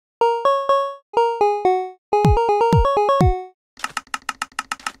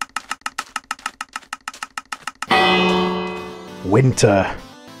Winter.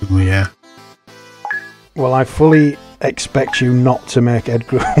 Oh, yeah. Well, I fully expect you not to make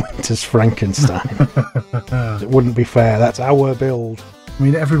Edgar Winter's Frankenstein. It wouldn't be fair. That's our build. I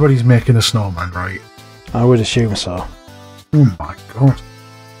mean, everybody's making a snowman, right? I would assume so. Oh my god.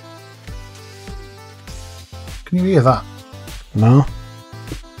 Can you hear that? No?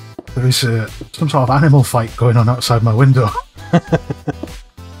 There is some sort of animal fight going on outside my window. Do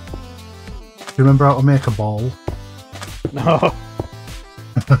you remember how to make a ball? No.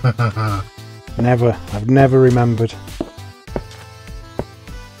 Never. I've never remembered.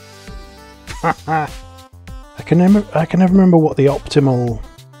 I can never remember what the optimal...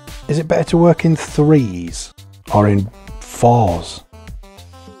 Is it better to work in 3s or in 4s?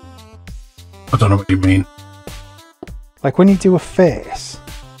 I don't know what you mean. Like when you do a face,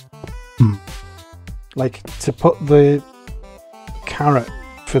 like to put the carrot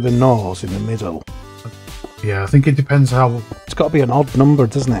for the nose in the middle. Yeah, I think it depends how... It's got to be an odd number,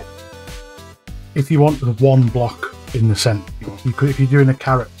 doesn't it? If you want the one block in the centre, if you're doing a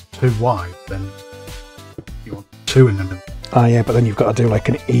carrot too wide, then you want 2 in the middle. Ah, yeah, but then you've got to do like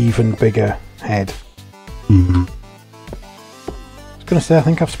an even bigger head. Mm-hmm. I was going to say, I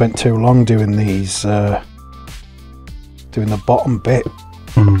think I've spent too long doing these, doing the bottom bit,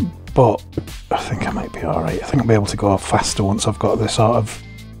 but I think I might be alright. I think I'll be able to go faster once I've got the sort of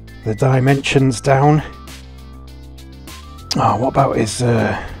the dimensions down. Oh, what about his,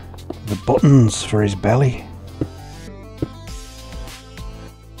 the buttons for his belly?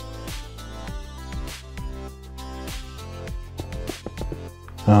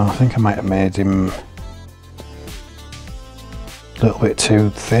 Oh, I think I might have made him a little bit too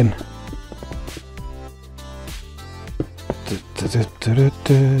thin.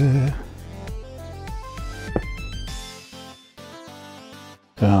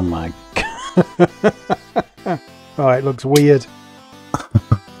 Oh my god. Oh, it looks weird.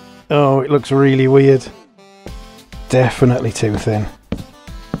 Oh, it looks really weird. Definitely too thin.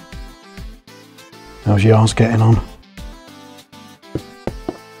 How's yours getting on?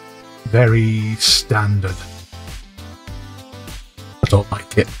 Very standard. I don't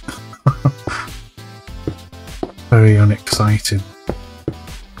like it. Very unexciting.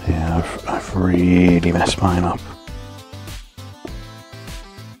 Yeah, I've really messed mine up.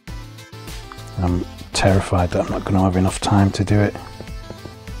 I'm terrified that I'm not going to have enough time to do it.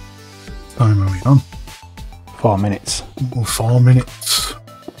 What time are we on? 4 minutes. Oh, 4 minutes.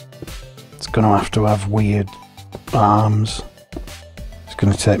 It's going to have weird arms. It's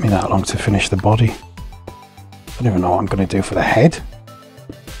going to take me that long to finish the body. I don't even know what I'm going to do for the head.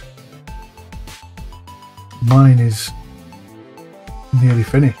 Mine is nearly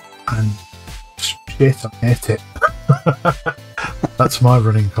finished and shit, I hate it. That's my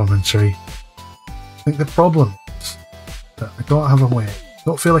running commentary. I think the problem is that I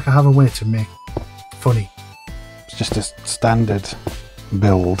don't feel like I have a way to make it funny. It's just a standard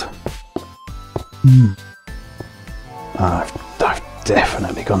build. I've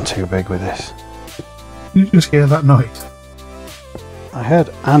definitely gone too big with this. Did you just hear that noise? I heard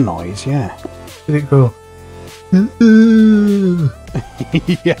a noise, yeah. Did it go?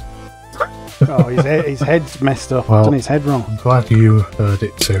 Yeah. Oh, his head's messed up. Well, Done his head wrong. I'm glad you heard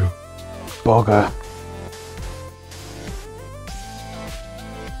it too. Bugger.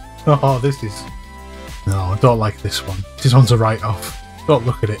 Oh, this is... No, I don't like this one. This one's a write-off. Don't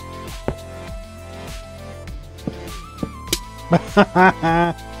look at it.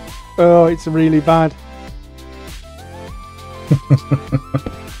 Oh, it's really bad.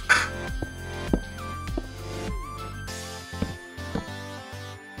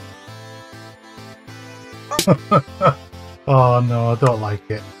 Oh no, I don't like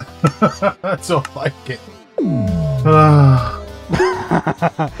it. I don't like it.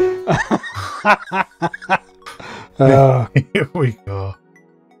 Here we go.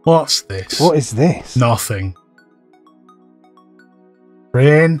 What's this? What is this? Nothing.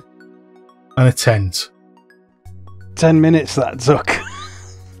 Rain and a tent. 10 minutes that took.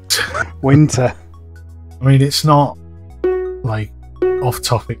 Winter. I mean, it's not like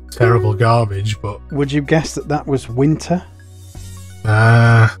off-topic terrible garbage, but... Would you guess that that was winter?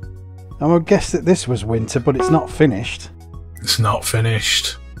 I would guess that this was winter, but it's not finished. It's not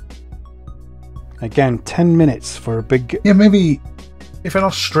finished. Again, 10 minutes for a big... Yeah, maybe if an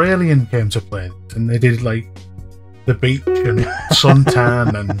Australian came to play it and they did like the beach and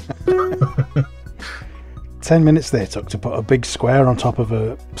suntan and... 10 minutes they took to put a big square on top of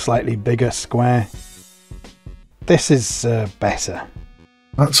a slightly bigger square. This is better.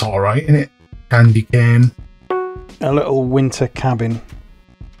 That's alright, isn't it? Candy cane. A little winter cabin.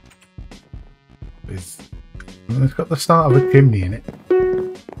 With It's got the start of a chimney in it.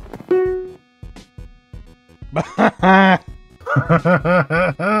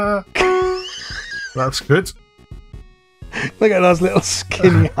 That's good. Look at those little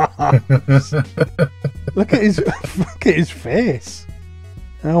skinny arms. Look at his face.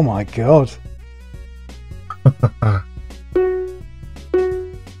 Oh my god.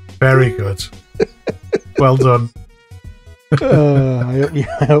 Very good. Well done. I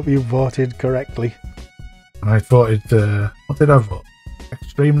hope you voted correctly. I voted, what did I vote?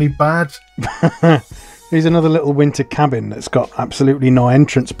 Extremely bad? Here's another little winter cabin that's got absolutely no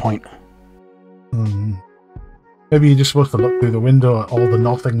entrance point. Maybe you're just supposed to look through the window at all the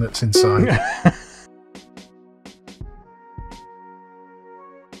nothing that's inside.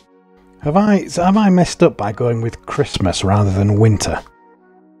 Have I messed up by going with Christmas rather than winter?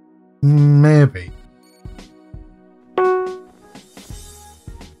 Maybe.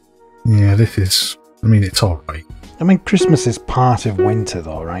 Yeah, this is... I mean, it's alright. I mean, Christmas is part of winter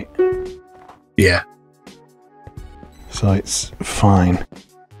though, right? Yeah. So it's fine.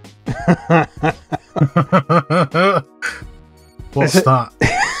 What's that?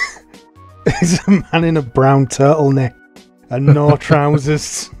 It's a man in a brown turtleneck and no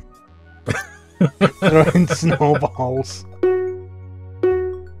trousers throwing snowballs.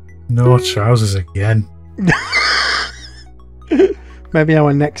 No trousers again. Maybe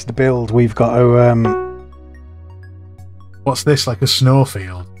our next build we've got to What's this, like a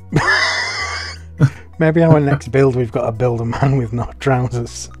snowfield? maybe our next build we've got to build a man with no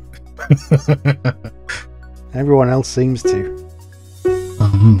trousers. Everyone else seems to.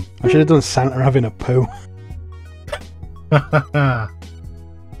 I should have done Santa having a poo.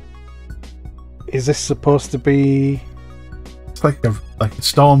 Is this supposed to be... It's like a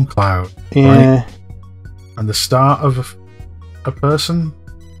storm cloud. Yeah. Right? And the start of a person?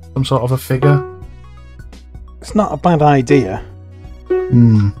 Some sort of a figure? It's not a bad idea.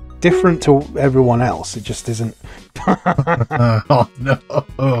 Different to everyone else, it just isn't. Oh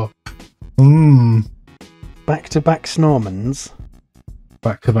no. Back-to-back Snowmans.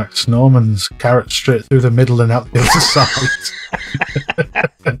 Back-to-back Snowmans. Carrots straight through the middle and out the other side.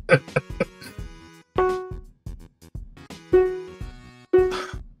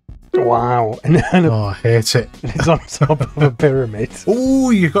 Wow. Oh, I hate it. It's on top of a pyramid. Oh,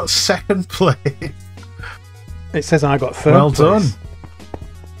 you got second place. It says I got third Well place. done.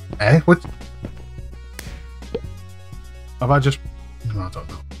 Eh? What? Have I just... No, I don't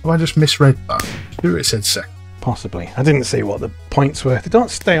know. Have I just misread that? Sure, it said second. Possibly. I didn't see what the points were. They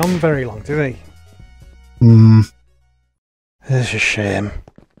don't stay on very long, do they? It's a shame.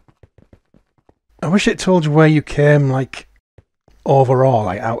 I wish it told you where you came, like, overall,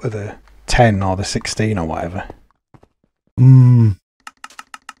 like, out of the 10 or the 16 or whatever.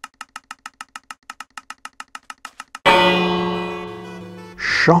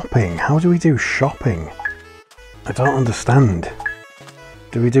 Shopping. How do we do shopping? I don't understand.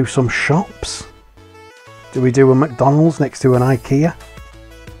 Do we do some shops? Do we do a McDonald's next to an IKEA?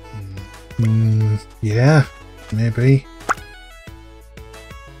 Yeah, maybe.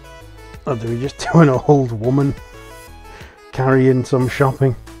 Or do we just do an old woman carrying some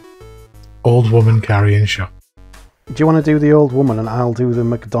shopping? Old woman carrying shop. Do you want to do the old woman and I'll do the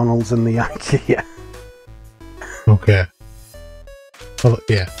McDonald's and the IKEA? Okay. Well,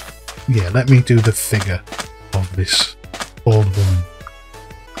 yeah. Yeah, let me do the figure of this old woman.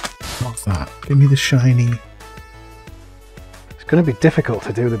 What's that? Give me the shiny... It's going to be difficult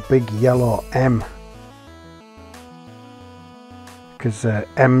to do the big yellow M. Because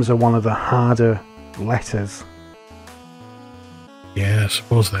M's are one of the harder letters. Yeah, I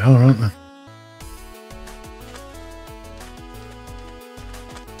suppose they are, aren't they?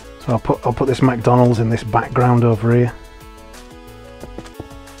 So I'll put this McDonald's in this background over here.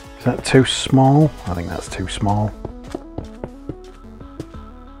 Is that too small? I think that's too small.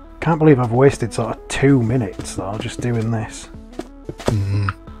 Can't believe I've wasted sort of 2 minutes though just doing this.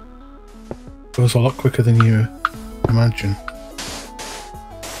 Goes a lot quicker than you imagine.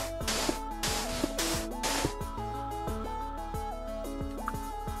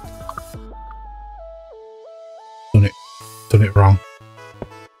 Done it wrong.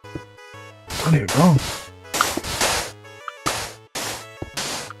 Done it wrong.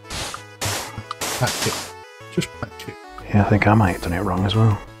 Patch it. Just patch it. Yeah, I think I might have done it wrong as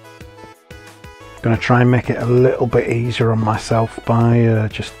well. Gonna try and make it a little bit easier on myself by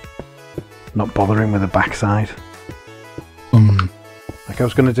just not bothering with the backside. Like I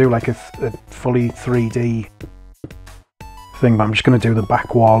was gonna do like a fully 3D thing, but I'm just gonna do the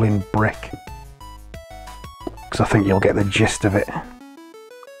back wall in brick. Because I think you'll get the gist of it.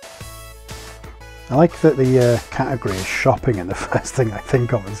 I like that the category is shopping, and the first thing I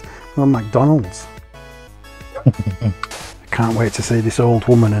think of is, well, McDonald's. I can't wait to see this old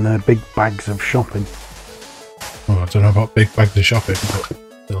woman and her big bags of shopping. Oh, I don't know about big bags of shopping, but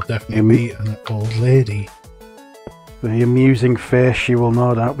there'll definitely be an old lady. The amusing face she will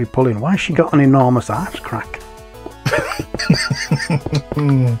no doubt be pulling. Why has she got an enormous arse crack?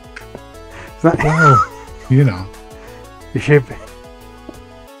 Well, you know. Is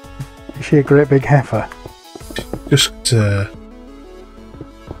she a great big heifer? Just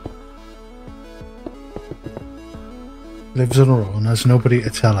lives on her own, has nobody to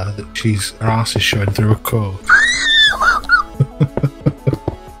tell her that her arse is showing through a coat.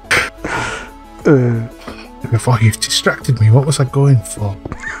 Before you've distracted me, what was I going for?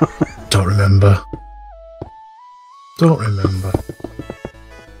 Don't remember. Don't remember.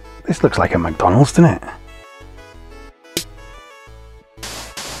 This looks like a McDonald's, doesn't it?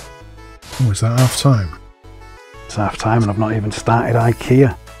 Oh, is that half time? It's half time and I've not even started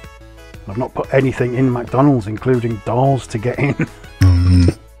IKEA. I've not put anything in McDonald's, including doors to get in.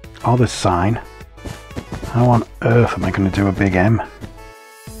 Oh, the sign. How on earth am I going to do a big M?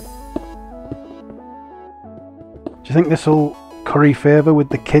 Do you think this will curry favour with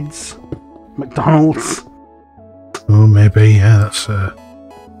the kids? McDonald's? Oh, maybe, yeah, that's a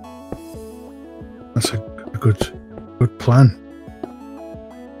good plan.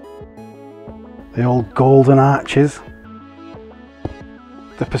 The old golden arches.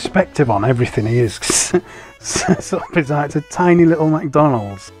 The perspective on everything is so bizarre. It's a tiny little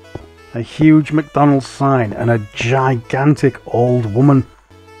McDonald's, a huge McDonald's sign, and a gigantic old woman.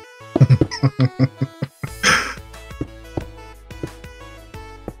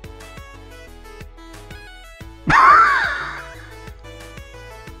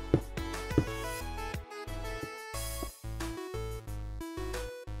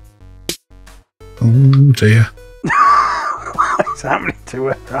 Oh dear. What is happening to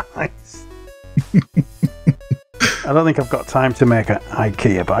her eyes? I don't think I've got time to make an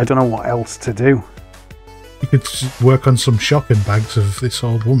IKEA, but I don't know what else to do. You could work on some shopping bags of this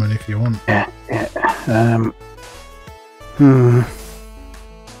old woman if you want. Yeah.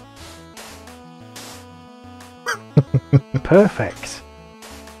 Perfect.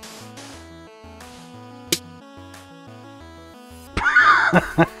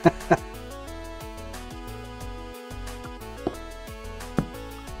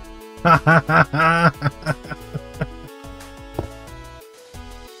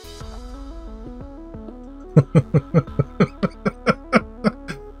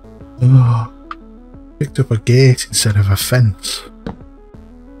 Oh, picked up a gate instead of a fence,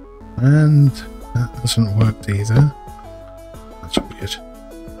 and that hasn't worked either. That's weird.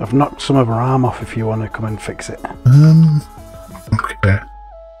 I've knocked some of her arm off if you want to come and fix it. Okay.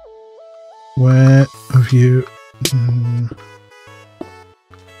 Where have you...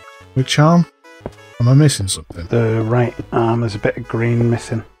 Which arm? Am I missing something? The right arm, there's a bit of green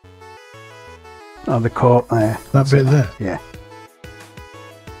missing. Oh, the coat there. That bit there? Yeah.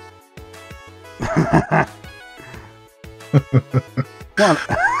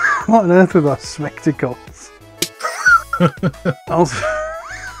 What on earth are those spectacles? Also,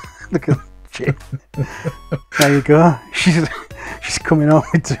 look at the chin. There you go. She's coming home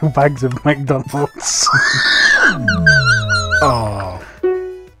with 2 bags of McDonald's. Oh.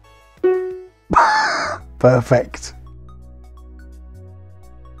 Perfect.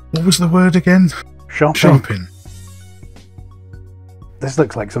 What was the word again? Shopping. This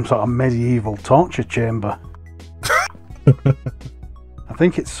looks like some sort of medieval torture chamber. I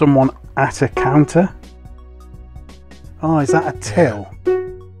think it's someone at a counter. Oh, is that a till?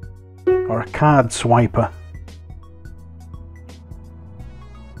 Or a card swiper?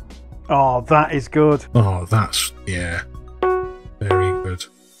 Oh, that is good. Oh, that's... yeah. Very good.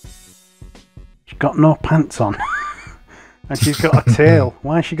 She's got no pants on. And she's got a tail.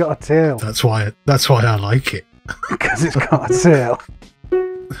 Why has she got a tail? That's why I like it. Because it's got a tail.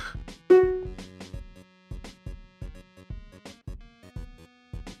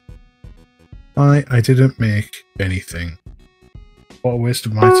 I didn't make anything. What a waste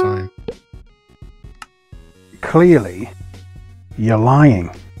of my time. Clearly, you're lying.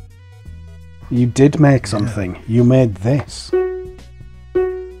 You did make something. Yeah. You made this.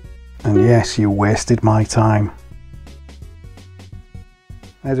 And yes, you wasted my time.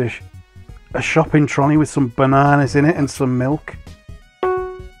 There's a shopping trolley with some bananas in it and some milk.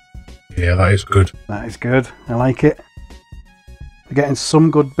 Yeah, that is good. That is good. I like it. We're getting some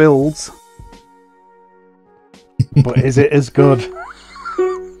good builds. But is it as good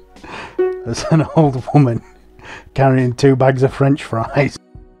as an old woman carrying 2 bags of French fries?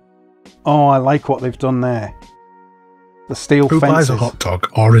 Oh, I like what they've done there. The steel Who fences. buys a hot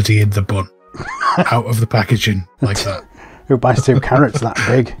dog already in the bun, out of the packaging like that? Who buys 2 carrots that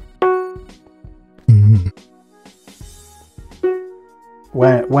big? Mm.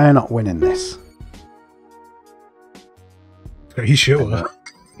 We're not winning this. Are you sure?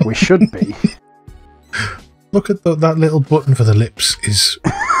 We should be. Look at that little button for the lips. Is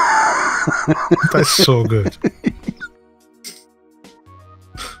that's so good.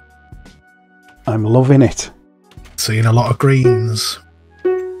 I'm loving it. Seeing a lot of greens.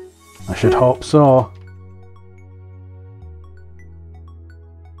 I should hope so.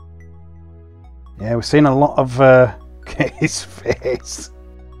 Yeah, we've seen a lot of his face.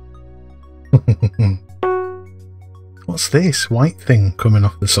 What's this white thing coming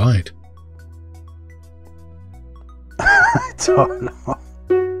off the side? I don't know.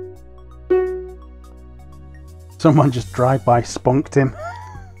 Someone just drive-by spunked him.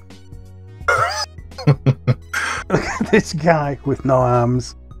 Look at this guy with no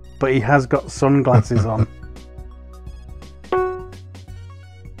arms, but he has got sunglasses on.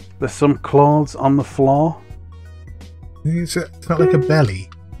 There's some clothes on the floor. It's not like a belly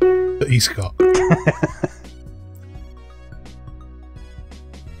that he's got.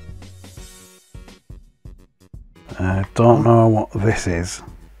 I don't know what this is.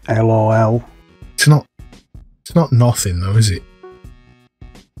 LOL. It's not nothing though, is it?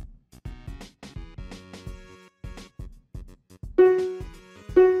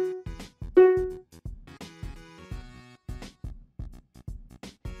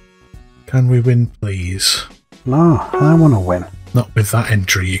 Can we win, please? No, I want to win. Not with that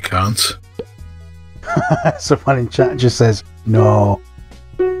entry, you can't. Someone in chat just says, no.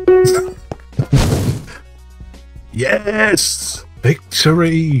 Yes!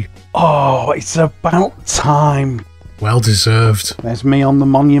 Victory! Oh, it's about time. Well deserved. There's me on the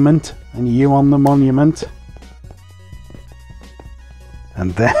monument, and you on the monument.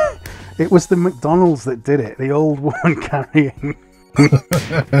 And then, it was the McDonald's that did it. The old woman carrying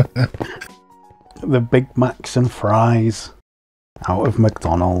the Big Macs and fries out of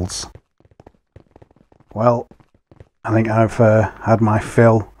McDonald's. Well, I think I've had my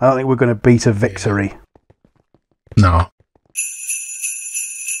fill. I don't think we're going to beat a victory. No.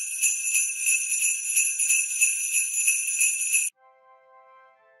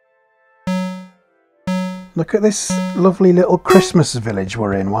 Look at this lovely little Christmas village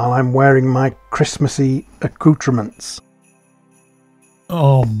we're in while I'm wearing my Christmassy accoutrements.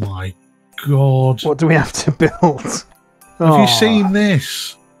 Oh my god. What do we have to build? Have you seen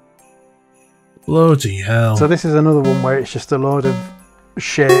this? Bloody hell. So this is another one where it's just a load of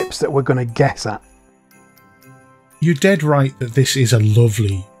shapes that we're going to guess at. You're dead right that this is a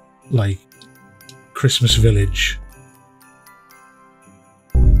lovely, like, Christmas village.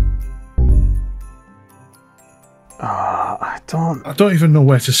 I don't even know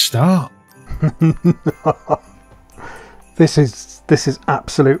where to start. No. This is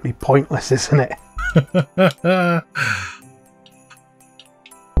absolutely pointless, isn't it? I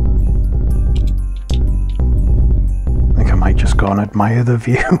think I might just go and admire the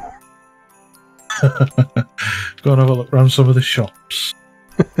view. Go and have a look around some of the shops.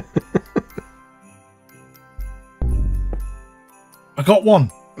 I got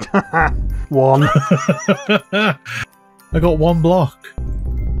one. One. I got one block.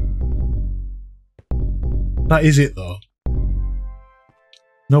 That is it though.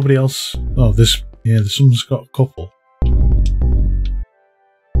 Nobody else. Oh, someone's got a couple.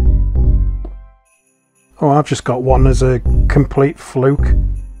 Oh, I've just got one as a complete fluke.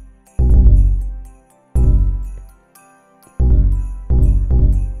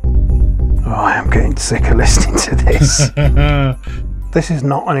 Oh, I am getting sick of listening to this. This is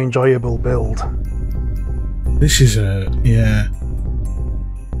not an enjoyable build. This is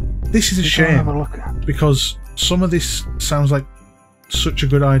This is a shame. Have a look at. Because some of this sounds like such a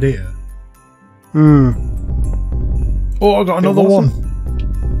good idea. Hmm. Oh, I got another one.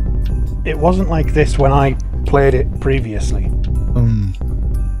 It wasn't like this when I played it previously.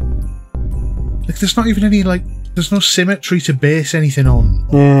 Like, there's not even any, like, there's no symmetry to base anything on.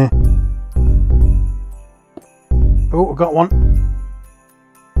 Yeah. Oh, I got one.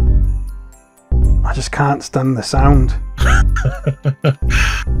 I just can't stand the sound.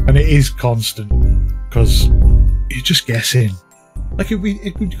 And it is constant, because you're just guessing. Like, it'd be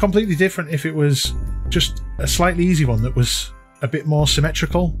completely different if it was just a slightly easy one that was a bit more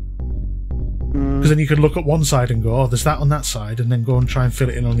symmetrical. Because then you could look at one side and go, oh, there's that on that side, and then go and try and fill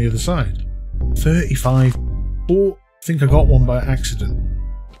it in on the other side. 35. Oh, I think I got one by accident.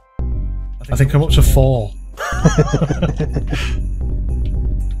 I think I'm up to 4.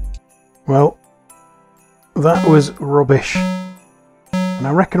 Well, that was rubbish. And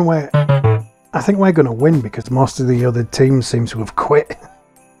I reckon I think we're going to win because most of the other teams seem to have quit.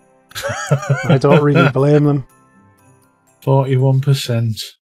 I don't really blame them. 41%.